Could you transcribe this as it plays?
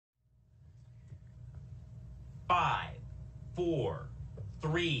5, 4,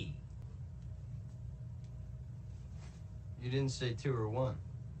 3. You didn't say 2 or 1.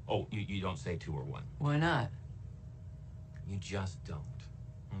 Oh, you don't say 2 or 1. Why not? You just don't.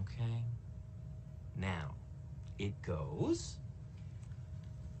 Okay? Now, it goes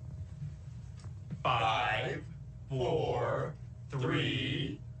 5, 4,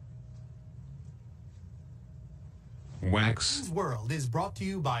 3. Wack's World is brought to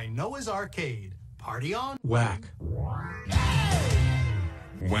you by Noah's Arcade. Party on. Wack.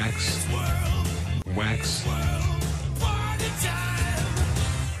 Wack's Wack's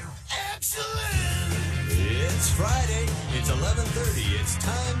It's Friday. It's 11:30. It's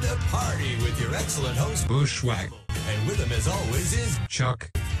time to party with your excellent host, Bushwhack. And with him, as always, is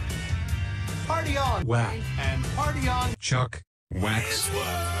Chuck. Party on. Wack. And party on. Chuck. Wack's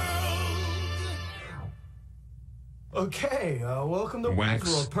Okay, welcome to Wack's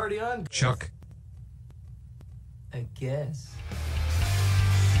World. Party on. Chuck. I guess.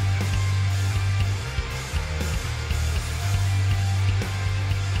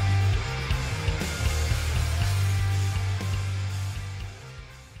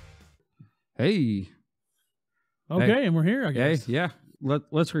 Hey. Okay, Hey. and we're here, I Hey, guess. yeah.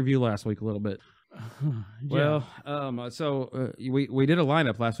 Let's review last week a little bit. Yeah. Well, we did a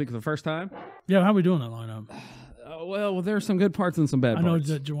lineup last week for the first time. Yeah, how we doing that lineup? Well, there's some good parts and some bad I know parts.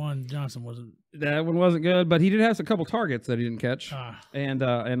 that Jawan Johnson wasn't. That one wasn't good, but he did have a couple targets that he didn't catch. Ah. And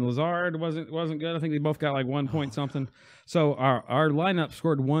Lazard wasn't good. I think they both got like 1 point something. So our lineup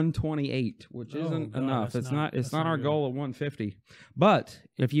scored 128, which isn't God, enough. that's It's not our good. goal of 150. But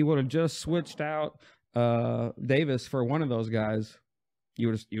if you would have just switched out Davis for one of those guys, you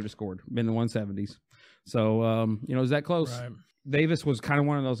would have scored, been in the 170s. So it was that close. Right. Davis was kind of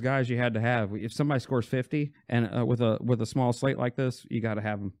one of those guys you had to have. If somebody scores 50 and with a small slate like this, you got to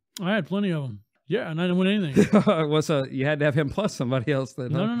have him. I had plenty of them. Yeah, and I didn't win anything. You had to have him plus somebody else. Then,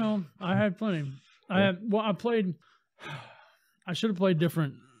 huh? No. I had plenty. I played. I should have played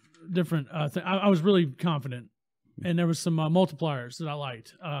different. I was really confident, and there was some multipliers that I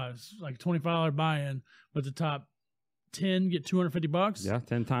liked. Like $25 buy-in, but the top 10 get $250. Yeah,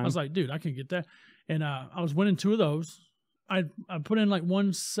 10 times. I was like, dude, I can get that, and I was winning 2 of those. I put in like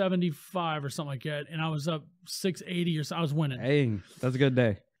 175 or something like that, and I was up 680 or so. I was winning. Hey, that's a good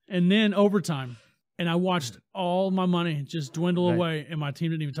day. And then overtime, and I watched all my money just dwindle Right. away, and my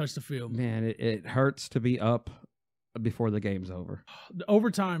team didn't even touch the field. Man, it hurts to be up before the game's over. The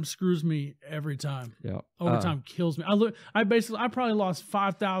overtime screws me every time. Yeah, Overtime kills me. I probably lost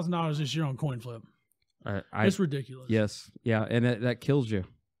 $5,000 this year on coin flip. It's ridiculous. Yes, yeah, and that kills you.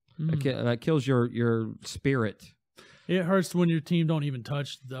 That kills your spirit. It hurts when your team don't even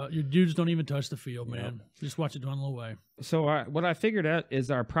touch your dudes don't even touch the field, man. Just watch it dwindle away. So what I figured out is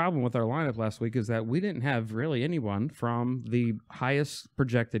our problem with our lineup last week is that we didn't have really anyone from the highest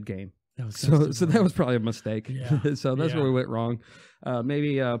projected game. So that was probably a mistake. Yeah. So that's Yeah. where we went wrong.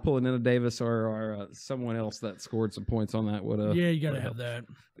 Maybe pulling in a Davis or someone else that scored some points on that would have. Yeah, you got to have that.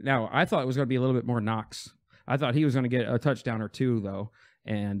 Now I thought it was going to be a little bit more Knox. I thought he was going to get a touchdown or 2 though,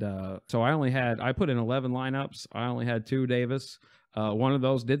 and so I put in 11 lineups. I only had 2 Davis. One of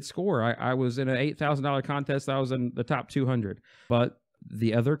those did score. I was in an $8,000 contest. I was in the top 200, but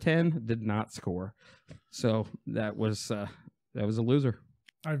the other 10 did not score. So that was a loser.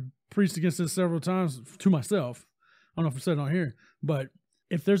 I've preached against this several times to myself. I don't know if I said it on here, but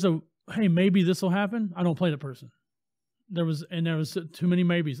if there's hey, maybe this will happen, I don't play the person. There was too many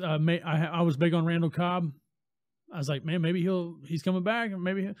maybes. I was big on Randall Cobb. I was like, man, maybe he's coming back, and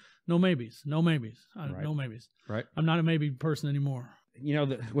maybe no maybes. No maybes. Right. I'm not a maybe person anymore. You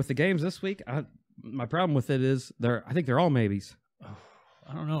know, with the games this week, my problem with it is I think they're all maybes.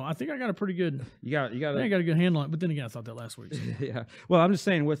 I don't know. I think I got a pretty good. You got. I think I got a good handle on it. But then again, I thought that last week. So. Yeah. Well, I'm just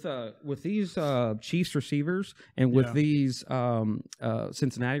saying with these Chiefs receivers and with these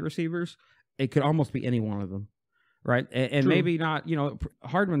Cincinnati receivers, it could almost be any one of them. Right, and maybe not.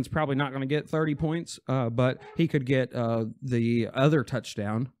 Hardman's probably not going to get 30 points, but he could get the other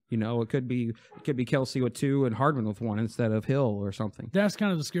touchdown. It could be Kelsey with 2 and Hardman with 1 instead of Hill or something. That's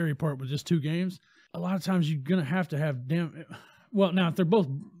kind of the scary part with just 2 games. A lot of times you're gonna have to have Well, now if they're both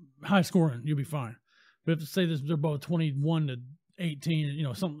high scoring, you'll be fine. But if say they're both 21 to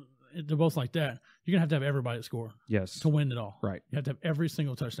 18, something they're both like that, you're gonna have to have everybody score. Yes, to win it all. Right. You have to have every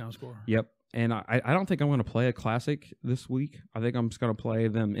single touchdown score. Yep. And I don't think I'm going to play a classic this week. I think I'm just going to play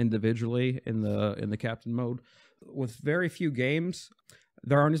them individually in the captain mode. With very few games,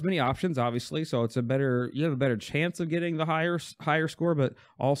 There aren't as many options, obviously, so you have a better chance of getting the higher score, but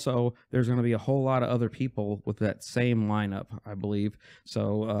also there's going to be a whole lot of other people with that same lineup, I believe.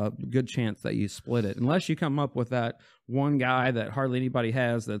 So good chance that you split it, unless you come up with that one guy that hardly anybody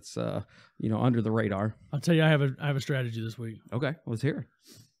has that's under the radar. I'll tell you, I have a strategy this week. Okay, let's hear it.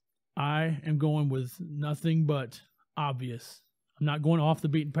 I am going with nothing but obvious. I'm not going off the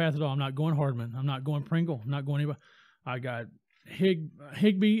beaten path at all. I'm not going Hardman. I'm not going Pringle. I'm not going anybody. I got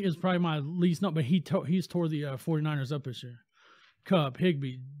Higbee is probably my least note, but he's tore the 49ers up this year. Cup,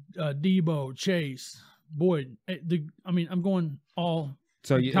 Higbee, Debo, Chase, Boyd. I'm going all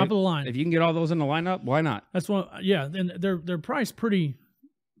top of the line. If you can get all those in the lineup, why not? That's what. Yeah, and they're priced pretty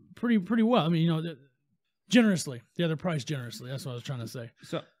well. I mean, generously. Yeah, they're priced generously. That's what I was trying to say.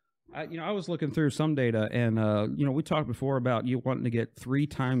 So. I was looking through some data, and we talked before about you wanting to get 3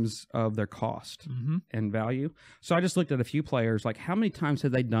 times of their cost and value. So I just looked at a few players, like how many times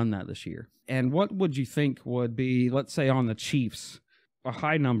have they done that this year? And what would you think would be, let's say, on the Chiefs, a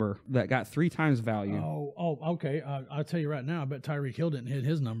high number that got 3 times value? Oh, okay. I'll tell you right now, I bet Tyreek Hill didn't hit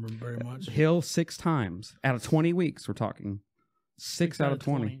his number very much. Hill 6 times out of 20 weeks. We're talking 6 out of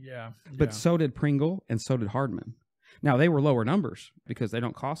 20. Yeah. But so did Pringle, and so did Hardman. Now, they were lower numbers because they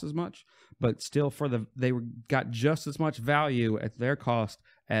don't cost as much, but still got just as much value at their cost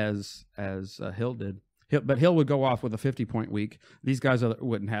as Hill did. But Hill would go off with a 50-point week. These guys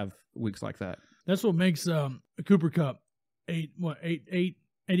wouldn't have weeks like that. That's what makes Cooper Cup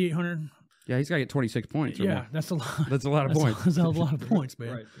 8,800. Yeah, he's got to get 26 points. Or more. That's a lot. That's a lot of points. That's a lot of points,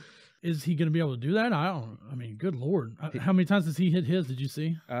 man. Right. Is he going to be able to do that? I mean, good Lord. How many times has he hit his? Did you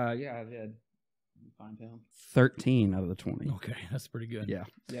see? Yeah, I did. 13 out of the 20. Okay, that's pretty good. Yeah,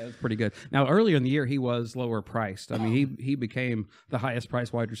 that's pretty good. Now, earlier in the year, he was lower priced. I mean, he became the highest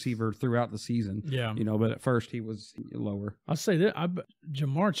priced wide receiver throughout the season. Yeah, but at first he was lower. I'll say that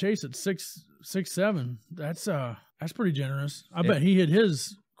Jamar Chase at 6'7". That's pretty generous. I bet he hit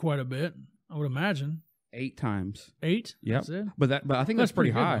his quite a bit. I would imagine 8 times. 8? Yep. That's it. But I think that's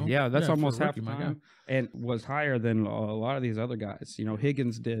pretty high. Good, yeah, that's almost half the rookie, time, and was higher than a lot of these other guys.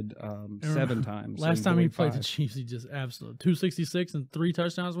 Higgins did 7 times. Last time he played 5. the Chiefs, he just absolutely 266 and 3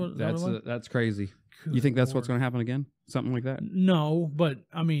 touchdowns. That's crazy. Good you think that's Lord. What's going to happen again? Something like that? No, but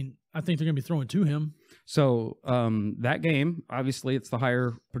I mean, I think they're going to be throwing to him. So that game, obviously, it's the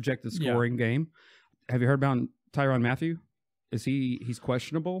higher projected scoring game. Have you heard about Tyrann Mathieu? He's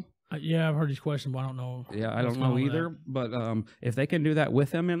questionable? Yeah, I've heard he's questionable. I don't know. Yeah, I don't know either. But if they can do that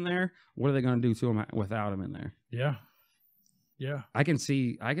with him in there, what are they going to do to him without him in there? Yeah. I can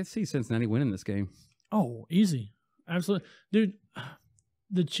see Cincinnati winning this game. Oh, easy, absolutely, dude.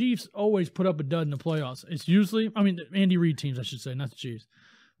 The Chiefs always put up a dud in the playoffs. It's usually, Andy Reid teams, I should say, not the Chiefs,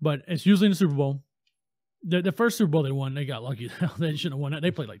 but it's usually in the Super Bowl. The first Super Bowl they won, they got lucky. They shouldn't have won that.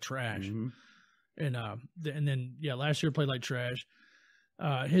 They played like trash, and then last year played like trash.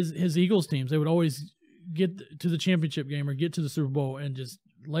 His Eagles teams, they would always get to the championship game or get to the Super Bowl and just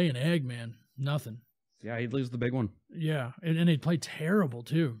lay an egg, man. Nothing. Yeah, he'd lose the big one. Yeah, and they'd play terrible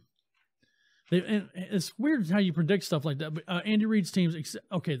too. And it's weird how you predict stuff like that. But Andy Reid's teams,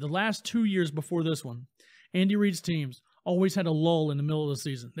 the last 2 years before this one, Andy Reid's teams always had a lull in the middle of the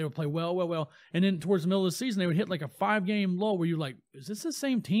season. They would play well, and then towards the middle of the season, they would hit like a 5-game lull where you're like, is this the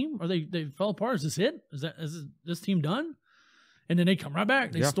same team? Or they fell apart? Is this it? Is this team done? And then they come right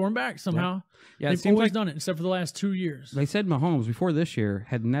back. They storm back somehow. Yeah, they've always done it, except for the last 2 years. They said Mahomes before this year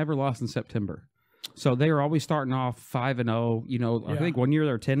had never lost in September, so they were always starting off 5-0. I think 1 year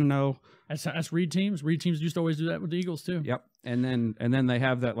they're 10-0. That's Reid teams. Reid teams used to always do that with the Eagles too. Yep. And then they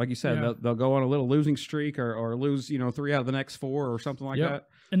have that, like you said, they'll go on a little losing streak or lose 3 out of the next 4 or something like that.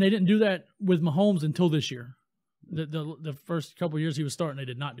 And they didn't do that with Mahomes until this year. The first couple of years he was starting, they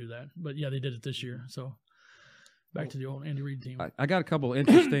did not do that. But yeah, they did it this year. So. Back to the old Andy Reid team. I got a couple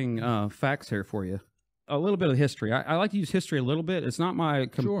interesting facts here for you. A little bit of history. I like to use history a little bit. It's not my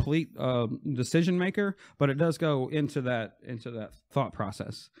complete decision maker, but it does go into that thought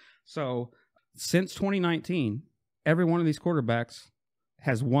process. So since 2019, every one of these quarterbacks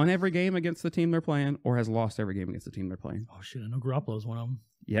has won every game against the team they're playing or has lost every game against the team they're playing. Oh, shit. I know Garoppolo's one of them.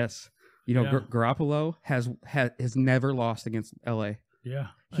 Yes. Garoppolo has never lost against L.A. Yeah.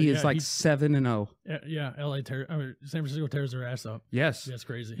 He is like 7-0. Yeah, San Francisco tears their ass up. Yes. That's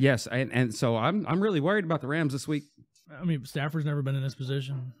crazy. Yes, and so I'm really worried about the Rams this week. Stafford's never been in this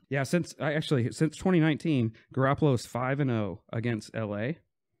position. Yeah, since 2019, Garoppolo is 5-0 against LA.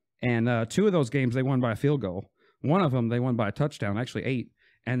 And 2 of those games they won by a field goal. One of them they won by a touchdown, actually 8.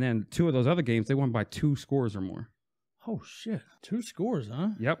 And then 2 of those other games they won by 2 scores or more. Oh shit. 2 scores, huh?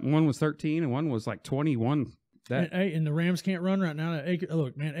 Yep, one was 13 and one was like 21. And the Rams can't run right now.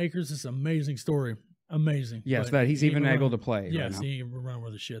 Look, man, Akers is an amazing story. Amazing. Yes, but that he's even able run. to play. Yes, right now. he ain't gonna run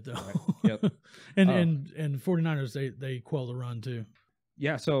worth a shit though. Right. Yep. and 49ers they quell the run too.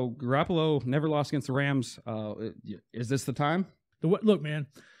 Yeah. So Garoppolo never lost against the Rams. Is this the time? Look, man,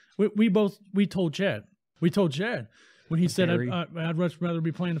 we told Chad when he said I'd much rather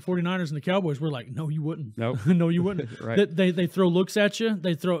be playing the 49ers and the Cowboys. We're like, no, you wouldn't. Nope. No, you wouldn't. Right. They throw looks at you.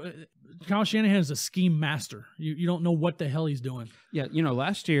 Kyle Shanahan is a scheme master. You don't know what the hell he's doing. Yeah,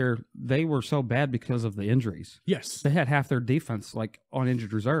 last year they were so bad because of the injuries. Yes, They had half their defense on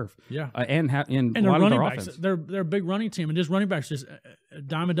injured reserve. yeah, and a their lot of running their backs. offense. They're a big running team, and just running backs just a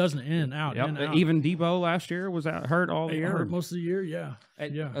dime a dozen in out. Yep. In, out. Even Debo last year was hurt all the year. hurt most of the year. Yeah,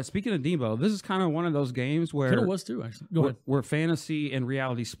 yeah. Speaking of Debo, this is kind of one of those games where Kittle was too. Actually, go ahead. where fantasy and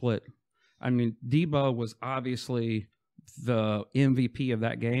reality split. I mean, Debo was obviously the MVP of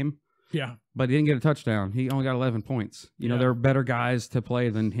that game. Yeah, but he didn't get a touchdown. He only got 11 points. There are better guys to play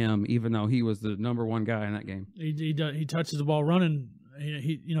than him, even though he was the number one guy in that game. He touches the ball running.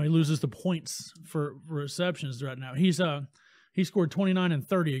 He loses the points for receptions right now. He scored 29 and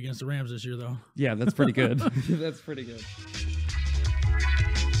 30 against the Rams this year though. Yeah, that's pretty good. That's pretty good.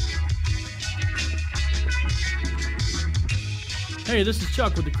 Hey, this is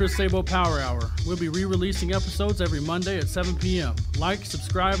Chuck with the Chris Sabo Power Hour. We'll be re-releasing episodes every Monday at 7 p.m. Like,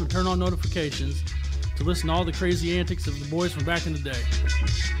 subscribe, and turn on notifications to listen to all the crazy antics of the boys from back in the day.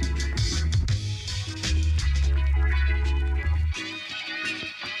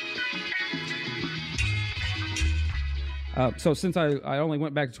 So since I only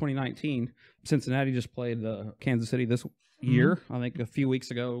went back to 2019, Cincinnati just played Kansas City this year. I think a few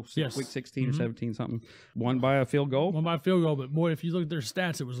weeks ago, Yes. week 16 or 17 something, won by a field goal. Won by a field goal, but boy, if you look at their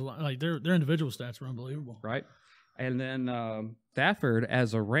stats, it was a lot, like their individual stats were unbelievable. Right. And then Stafford,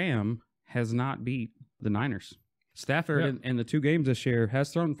 as a Ram, has not beat the Niners. Stafford in the 2 games this year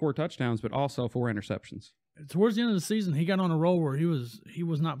has thrown 4 touchdowns, but also 4 interceptions. Towards the end of the season, he got on a roll where he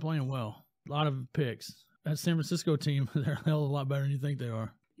was not playing well. A lot of picks. That San Francisco team, they're a hell of a lot better than you think they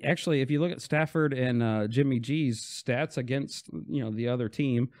are. Actually, if you look at Stafford and Jimmy G's stats against the other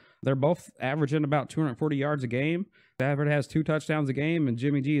team, they're both averaging about 240 yards a game. Stafford has 2 touchdowns a game, and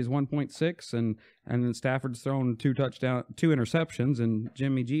Jimmy G is 1.6, and then Stafford's thrown 2 interceptions, and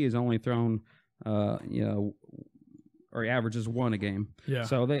Jimmy G has only thrown or he averages 1 a game. Yeah.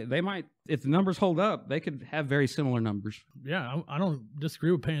 So they might, if the numbers hold up, they could have very similar numbers. Yeah, I don't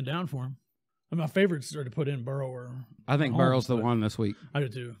disagree with paying down for him. My favorites are to put in Burrow or I think Mahomes, Burrow's the one this week. I do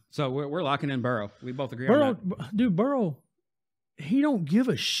too. So we're locking in Burrow. We both agree Burrow, on that. dude, Burrow, he don't give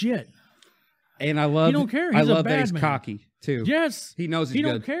a shit. And I love He don't care. I He's a love that bad he's man. cocky too. Yes, He knows he's he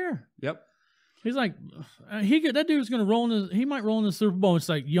good. don't care. Yep. He's like, that dude's gonna roll in. He might roll in the Super Bowl. It's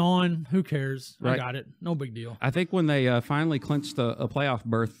like yawn. Who cares? I Right. got it. No big deal. I think when they finally clinched a playoff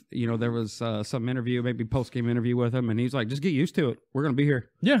berth, there was some interview, maybe post-game interview with him, and he's like, just get used to it. We're going to be here.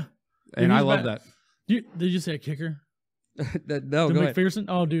 Yeah, And he's I love bad. that. Did you say a kicker? No, To go ahead. McPherson?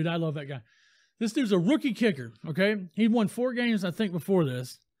 Oh, dude, I love that guy. This dude's a rookie kicker, okay? He won 4 games, I think, before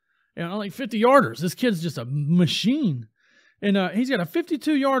this. And like 50-yarders. This kid's just a machine. And he's got a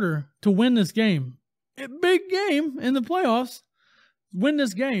 52-yarder to win this game. A big game in the playoffs. Win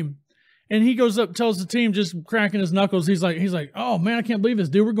this game. And he goes up, tells the team, just cracking his knuckles. He's like, oh, man, I can't believe this,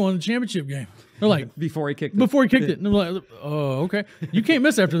 dude. We're going to the championship game. They're like, Before he kicked it. before he kicked it. And I'm like, oh, okay. You can't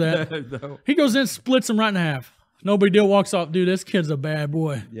miss after that. No. He goes in, splits him right in half. No big deal, walks off. Dude, this kid's a bad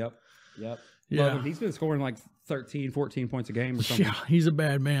boy. Yep. Yeah. Love him. He's been scoring like 13, 14 points a game or something. Yeah, he's a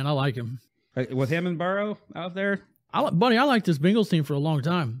bad man. I like him. With him and Burrow out there? I like this Bengals team for a long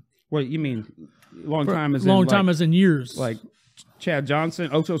time. What you mean? Long For time as long in time like, as in years. like Chad Johnson,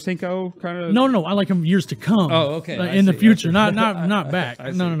 Ocho Cinco kind of? No, I like him years to come. Oh, okay. Like, I in the see. future, not back.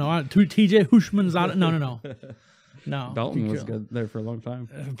 I No. TJ Hushman's out. No. No. Dalton was good there for a long time.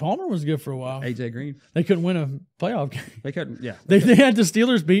 Palmer was good for a while. AJ Green. They couldn't win a playoff game. They couldn't, yeah. They had the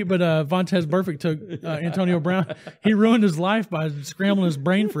Steelers beat, but Vontez Burfict took Antonio Brown. He ruined his life by scrambling his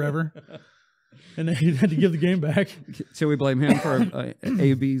brain forever. And then he had to give the game back. So we blame him for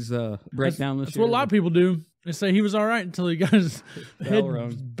AB's breakdown this That's year? what a lot of people do. They say he was all right until he got his head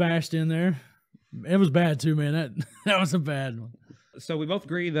rung. bashed in there. It was bad too, man. That was a bad one. So we both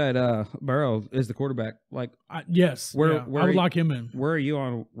agree that Burrow is the quarterback. Like, Yes, Where- yeah, where I would he- lock him in. where are you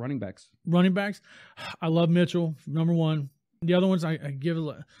on running backs? Running backs, I love Mitchell, number 1. The other ones I give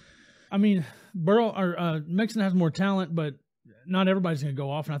a. I mean, Burrow or Mixon has more talent, but not everybody's going to go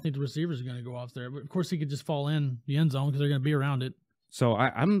off, and I think the receivers are going to go off there. But of course, he could just fall in the end zone because they're going to be around it. So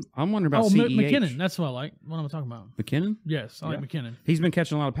I'm wondering about Oh, CEH. McKinnon, that's what I like. What am I talking about? McKinnon? Yes, I like Yeah. McKinnon. He's been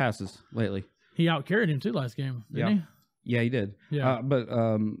catching a lot of passes lately. He outcarried him too last game, didn't he? Yeah, he did. Yeah. But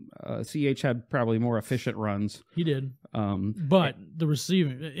CH had probably more efficient runs. He did. But the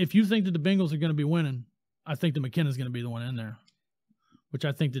receiving, if you think that the Bengals are going to be winning, I think that McKinnon's going to be the one in there, which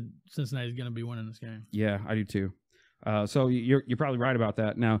I think that Cincinnati's going to be winning this game. Yeah, I do too. So you're probably right about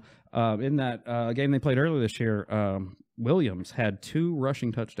that. Now, in that game they played earlier this year, Williams had 2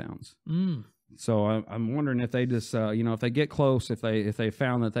 rushing touchdowns. So I'm wondering if they just, if they get close, if they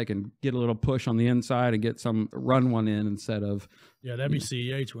found that they can get a little push on the inside and get some run one in instead of. Yeah, that'd be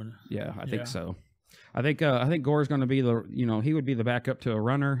CEH winning. Yeah, I think so. I think Gore's going to be he would be the backup to a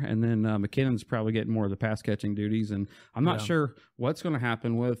runner, and then McKinnon's probably getting more of the pass catching duties. And I'm not sure what's going to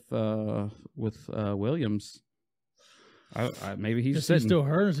happen with Williams. Maybe he's sitting. He still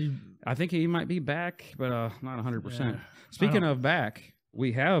hurt. I think he might be back, but not 100%. Speaking of back,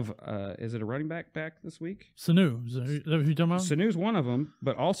 we have is it a running back this week? Sanu. Is that who you're talking about? Sanu's one of them,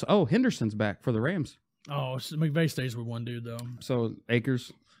 but also Henderson's back for the Rams. Oh, McVay stays with one dude though. So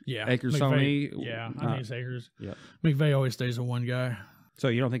Akers. Yeah, Akers, McVay, Sony. Yeah, I think it's Akers. Yeah. McVay always stays with one guy. So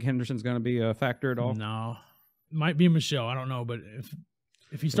you don't think Henderson's going to be a factor at all? No, might be Michelle. I don't know, but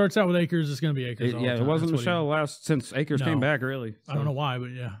if he starts out with Akers, it's going to be Akers. It wasn't Michelle since Akers came back. Really, I don't know why,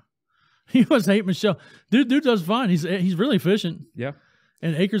 but yeah, he was hate Michelle. Dude does fine. He's really efficient. Yeah.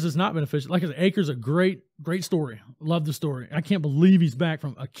 And Akers has not been efficient. Like I said, Akers a great story. Love the story. I can't believe he's back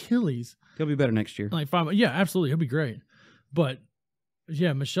from Achilles. He'll be better next year. Yeah, absolutely. He'll be great. But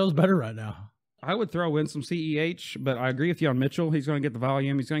yeah, Michelle's better right now. I would throw in some CEH, but I agree with you on Mitchell. He's going to get the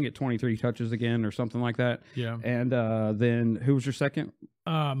volume. He's going to get 23 touches again or something like that. Yeah. And then who was your second?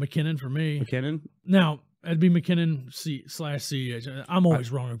 McKinnon for me. McKinnon? Now, it'd be McKinnon /CEH. I'm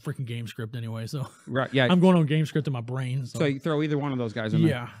always wrong on freaking game script anyway, so right. Yeah, I'm going on game script in my brain. So you throw either one of those guys in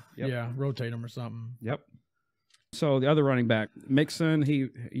there. Yeah, rotate them or something. Yep. So the other running back, Mixon, he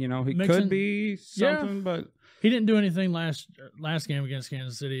could be something, but he didn't do anything last game against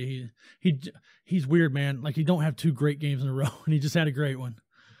Kansas City. He's weird, man. Like he don't have 2 great games in a row, and he just had a great one.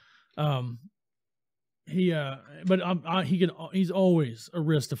 He's always a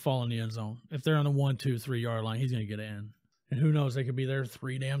risk to fall in the end zone. If they're on the 1, 2, 3 yard line, he's going to get in. And who knows? They could be there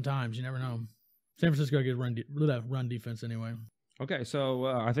 3 damn times. You never know. San Francisco gets run defense anyway. Okay, so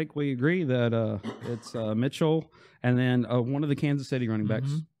I think we agree that it's Mitchell and then one of the Kansas City running backs.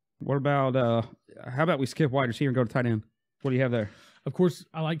 Mm-hmm. What about how about we skip wide receiver and go to tight end? What do you have there? Of course,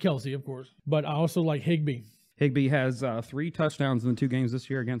 I like Kelsey, of course, but I also like Higbee. Higbee has 3 touchdowns in the 2 games this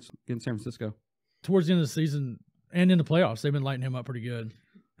year against San Francisco. Towards the end of the season and in the playoffs, they've been lighting him up pretty good.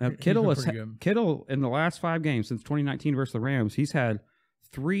 Now, Kittle in the last 5 games since 2019 versus the Rams, he's had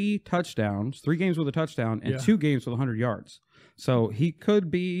 3 touchdowns, 3 games with a touchdown, and 2 games with 100 yards. So he could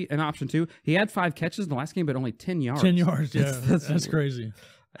be an option too. He had 5 catches in the last game, but only 10 yards. 10 yards, yeah, that's crazy.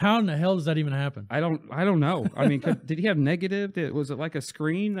 How in the hell does that even happen? I don't know. I mean, did he have negative? Was it like a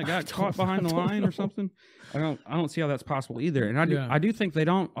screen that got caught behind the line or something? I don't see how that's possible either. And I do think they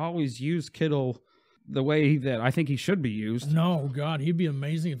don't always use Kittle the way that I think he should be used. No, God, he'd be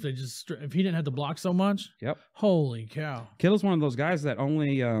amazing if if he didn't have to block so much. Yep. Holy cow. Kittle's one of those guys that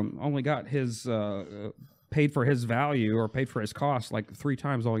only got his paid for his value or paid for his cost like 3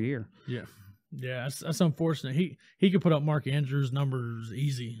 times all year. Yeah. Yeah, that's unfortunate. He could put up Mark Andrews numbers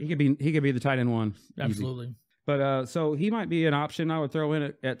easy. He could be the tight end 1. Absolutely. Easy. But so he might be an option I would throw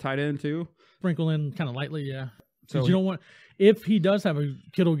in at tight end too. Sprinkle in kind of lightly, yeah. So you don't want, if he does have a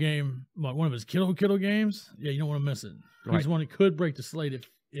Kittle game, like one of his Kittle games, yeah, you don't want to miss it. Right. He's one that could break the slate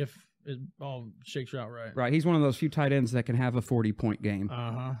if it all shakes out right. Right. He's one of those few tight ends that can have a 40-point game.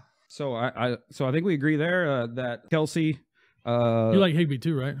 Uh-huh. So I think we agree there that Kelsey. You like Higbee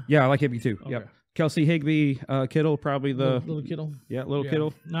too, right? Yeah, I like Higbee too. Okay. Yep. Kelsey, Higbee, Kittle, probably the little Kittle. Yeah, little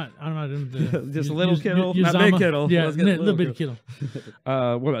Kittle. I'm not into just a little Kittle, not big Kittle. Yeah, little bit of Kittle.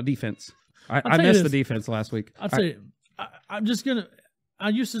 What about defense? I missed the defense last week. I'd say I'm just gonna. I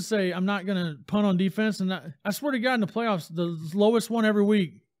used to say I'm not gonna punt on defense, and I swear to God, in the playoffs, the lowest one every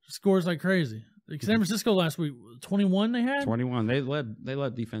week scores like crazy. Like San Francisco last week, 21 they had. 21. They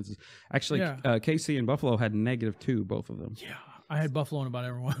led defenses. Actually, KC and Buffalo had -2, both of them. Yeah. I had Buffalo in about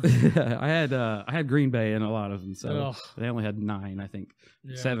everyone. I had Green Bay in a lot of them, so they only had 9, I think,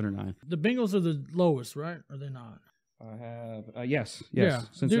 7 or 9. The Bengals are the lowest, right? Are they not? I have yes. Yeah.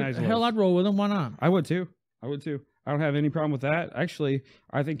 Cincinnati's Dude, hell, I'd roll with them. Why not? I would too. I don't have any problem with that. Actually,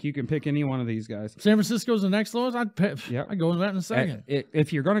 I think you can pick any one of these guys. San Francisco's the next lowest. I'd go with that in a second.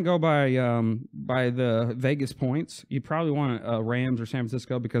 If you're going to go by the Vegas points, you probably want Rams or San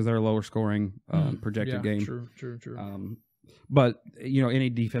Francisco because they're a lower scoring projected game. True. But any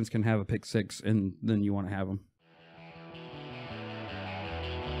defense can have a pick 6, and then you want to have them.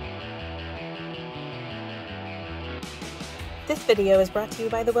 This video is brought to you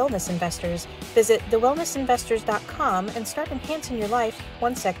by The Wellness Investors. Visit thewellnessinvestors.com and start enhancing your life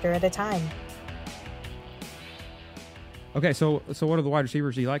one sector at a time. Okay, so what are the wide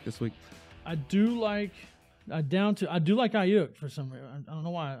receivers you like this week? I do like Ayuk for some reason. I don't know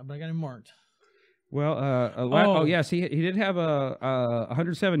why, but I got him marked. Well, yes, he did have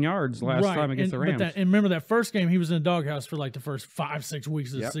 107 yards last time against the Rams. And remember that first game, he was in the doghouse for like the first 5-6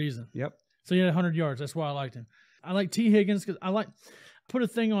 weeks of the season. Yep. So he had 100 yards. That's why I liked him. I like T. Higgins because I put a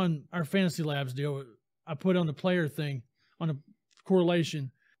thing on our Fantasy Labs deal. I put on the player thing on a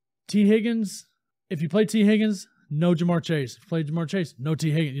correlation. T. Higgins, if you play T. Higgins, no Jamar Chase. If you play Jamar Chase, no T.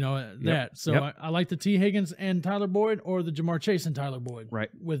 Higgins. You know that. So I like the T. Higgins and Tyler Boyd, or the Jamar Chase and Tyler Boyd.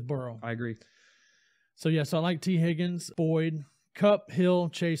 Right. With Burrow. I agree. So I like T. Higgins, Boyd, Kupp, Hill,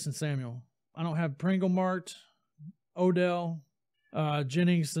 Chase, and Samuel. I don't have Pringle marked, Odell,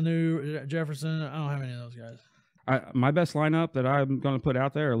 Jennings, Sanu, Jefferson. I don't have any of those guys. My best lineup that I'm going to put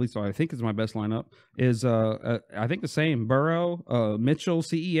out there, or at least what I think is my best lineup, is I think the same: Burrow, Mitchell,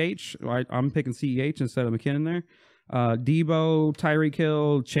 CEH. I'm picking CEH instead of McKinnon there. Debo, Tyreek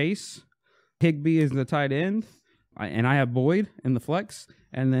Hill, Chase, Higbee is the tight end, and I have Boyd in the flex,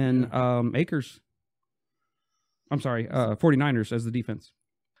 and then Akers. I'm sorry, 49ers as the defense.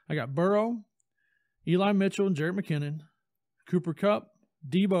 I got Burrow, Eli Mitchell, and Jarrett McKinnon, Cooper Kupp,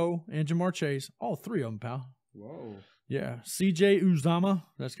 Debo, and Jamar Chase. All three of them, pal. Whoa. Yeah. CJ Uzama.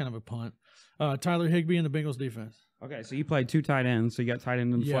 That's kind of a punt. Tyler Higbee in the Bengals defense. Okay, so you played two tight ends, so you got tight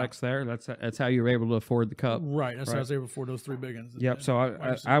end and flex there. That's how you were able to afford the Kupp. Right. That's how I was able to afford those three big ones. Yep. So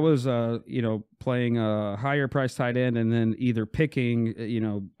I was playing a higher price tight end, and then either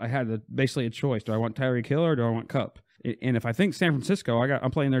picking, I had basically a choice. Do I want Tyreek Hill or do I want Kupp? And if I think San Francisco,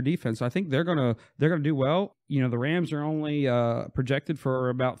 I'm playing their defense. So I think they're gonna do well. The Rams are only projected for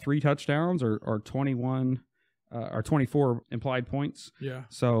about 3 touchdowns or 21 or 24 implied points. Yeah.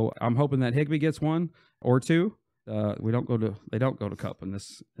 So I'm hoping that Higbee gets 1 or 2. They don't go to Kupp in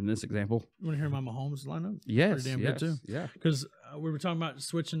this example. You want to hear my Mahomes lineup? Yes, pretty damn good too. Yeah, because we were talking about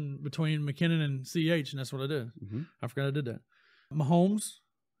switching between McKinnon and CEH, and that's what I did. Mm-hmm. I forgot I did that. Mahomes,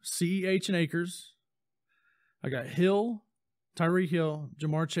 CEH, and Akers. I got Hill, Tyreek Hill,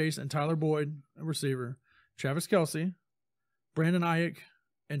 Jamar Chase, and Tyler Boyd, a receiver. Travis Kelce, Brandon Ayuk,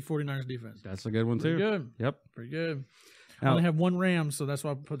 and 49ers defense. That's a good one too. Pretty good. Yep, pretty good. I now, only have 1 Rams, so that's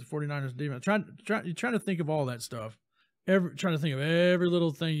why I put the 49ers defense. You're trying to think of all that stuff. Trying to think of every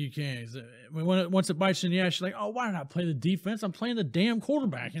little thing you can. Once it bites you in the ass, you're like, oh, why did I play the defense? I'm playing the damn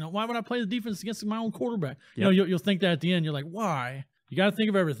quarterback. Why would I play the defense against my own quarterback? Yep. You'll think that at the end. You're like, why? You got to think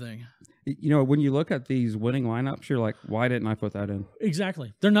of everything. When you look at these winning lineups, you're like, why didn't I put that in?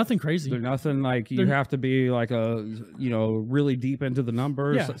 Exactly. They're nothing crazy. They're nothing like you have to be like really deep into the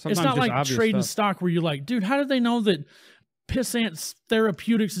numbers. Yeah. Sometimes it's not like trading stock where you're like, dude, how did they know that Pissant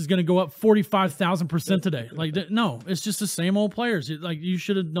Therapeutics is going to go up 45,000% today? Like, no, it's just the same old players. You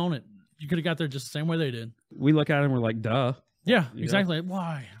should have known it. You could have got there just the same way they did. We look at it and we're like, duh. Yeah, exactly.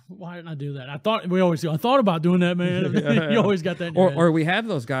 Why didn't I do that? I thought about doing that, man. You always got that in your head. Or we have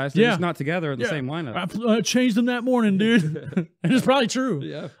those guys. They're just not together in the same lineup. I changed them that morning, dude. And it's probably true.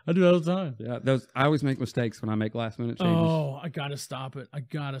 Yeah. I do that all the time. Yeah. I always make mistakes when I make last minute changes. Oh, I got to stop it. I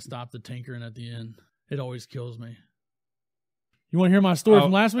got to stop the tinkering at the end. It always kills me. You want to hear my story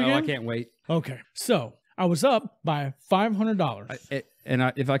from last weekend? Oh, I can't wait. Okay. So I was up by $500.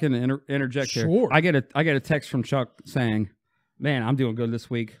 If I can interject Sure. here. I get a text from Chuck saying, man, I'm doing good this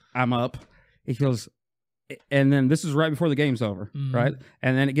week. I'm up. He goes, and then this is right before the game's over, right?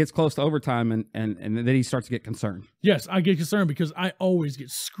 And then it gets close to overtime, and then he starts to get concerned. Yes, I get concerned because I always get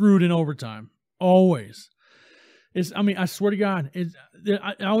screwed in overtime. Always. I swear to God,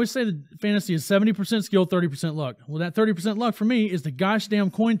 I always say that fantasy is 70% skill, 30% luck. Well, that 30% luck for me is the gosh damn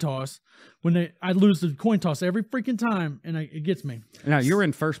coin toss. I lose the coin toss every freaking time, and it gets me. Now, you were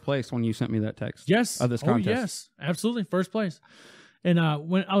in first place when you sent me that text. Yes. Of this contest. Oh, yes. Absolutely. First place. And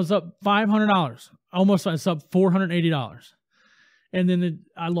when I was up $500, almost I was up $480. And then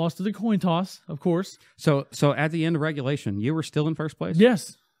I lost to the coin toss, of course. So at the end of regulation, you were still in first place?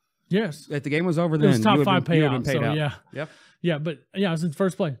 Yes. Yes. If the game was over, then it was top 5 paid payout. So out. Yeah. Yep. Yeah, but I was in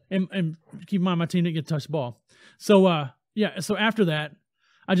first place. And keep in mind, my team didn't get to touch the ball. So so after that,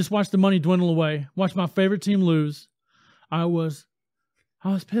 I just watched the money dwindle away, watched my favorite team lose. I was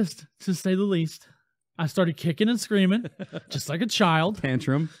pissed, to say the least. I started kicking and screaming, just like a child.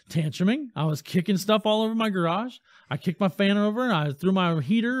 Tantruming. I was kicking stuff all over my garage. I kicked my fan over, and I threw my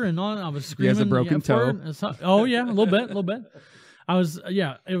heater and on. I was screaming. He has a broken toe. Oh, yeah, a little bit. It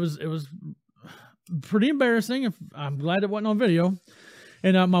was pretty embarrassing. I'm glad it wasn't on video.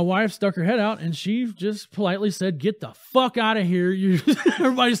 And my wife stuck her head out, and she just politely said, "Get the fuck out of here.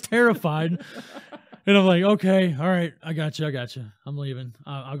 Everybody's terrified." And I'm like, "Okay, all right, I got you. I'm leaving.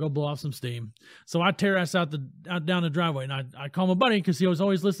 I'll go blow off some steam." So I tear ass out down the driveway, and I call my buddy because he was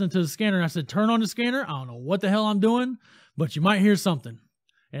always listening to the scanner. I said, "Turn on the scanner. I don't know what the hell I'm doing, but you might hear something."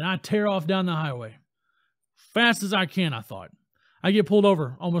 And I tear off down the highway. Fast as I can, I thought. I get pulled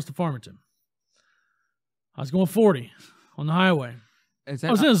over almost to Farmington. I was going 40 on the highway.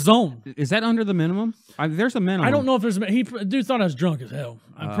 I was in a zone. Is that under the minimum? There's a minimum. I don't know if there's a dude thought I was drunk as hell.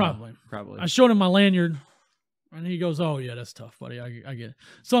 Probably. Probably. I showed him my lanyard, and he goes, "Oh, yeah, that's tough, buddy. I get it."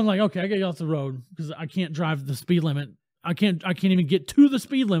 So I'm like, okay, I get you off the road because I can't drive the speed limit. I can't even get to the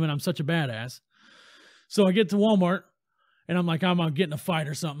speed limit. I'm such a badass. So I get to Walmart, and I'm like, I'm getting a fight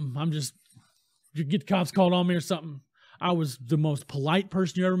or something. You get the cops called on me or something. I was the most polite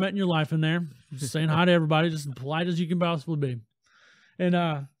person you ever met in your life in there. Just saying hi to everybody, just as polite as you can possibly be.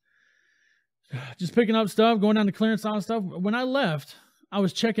 And just picking up stuff, going down to clearance aisle stuff. When I left, I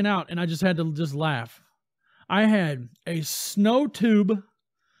was checking out, and I just had to just laugh. I had a snow tube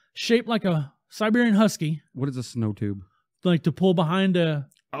shaped like a Siberian Husky. What is a snow tube? Like to pull behind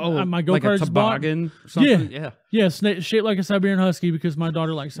my go-kart. Like a toboggan or something? Yeah, shaped like a Siberian Husky because my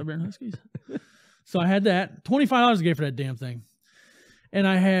daughter likes Siberian Huskies. So I had that. $25 I gave for that damn thing. And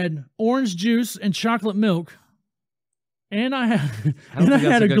I had orange juice and chocolate milk. And I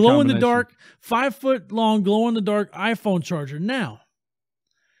had a glow-in-the-dark, 5-foot-long glow-in-the-dark iPhone charger. Now,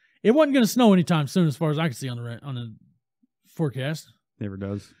 it wasn't going to snow anytime soon as far as I could see on the forecast. Never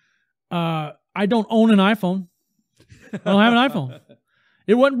does. I don't own an iPhone. I don't have an iPhone.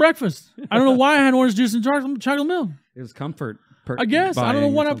 It wasn't breakfast. I don't know why I had orange juice and chocolate milk. It was comfort. I guess. I don't know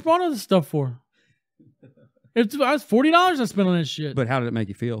what I bought all this stuff for. It was $40 I spent on that shit. But how did it make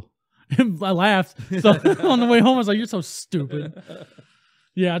you feel? I laughed. So on the way home, I was like, "You're so stupid."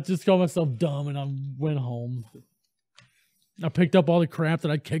 Yeah, I just called myself dumb, and I went home. I picked up all the crap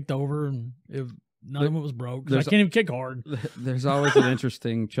that I kicked over, and none of it was broke. I can't even kick hard. There's always an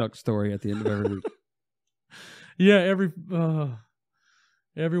interesting Chuck story at the end of every week. Yeah,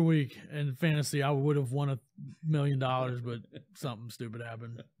 every week in fantasy, I would have won $1 million, but something stupid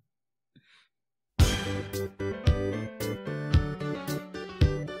happened.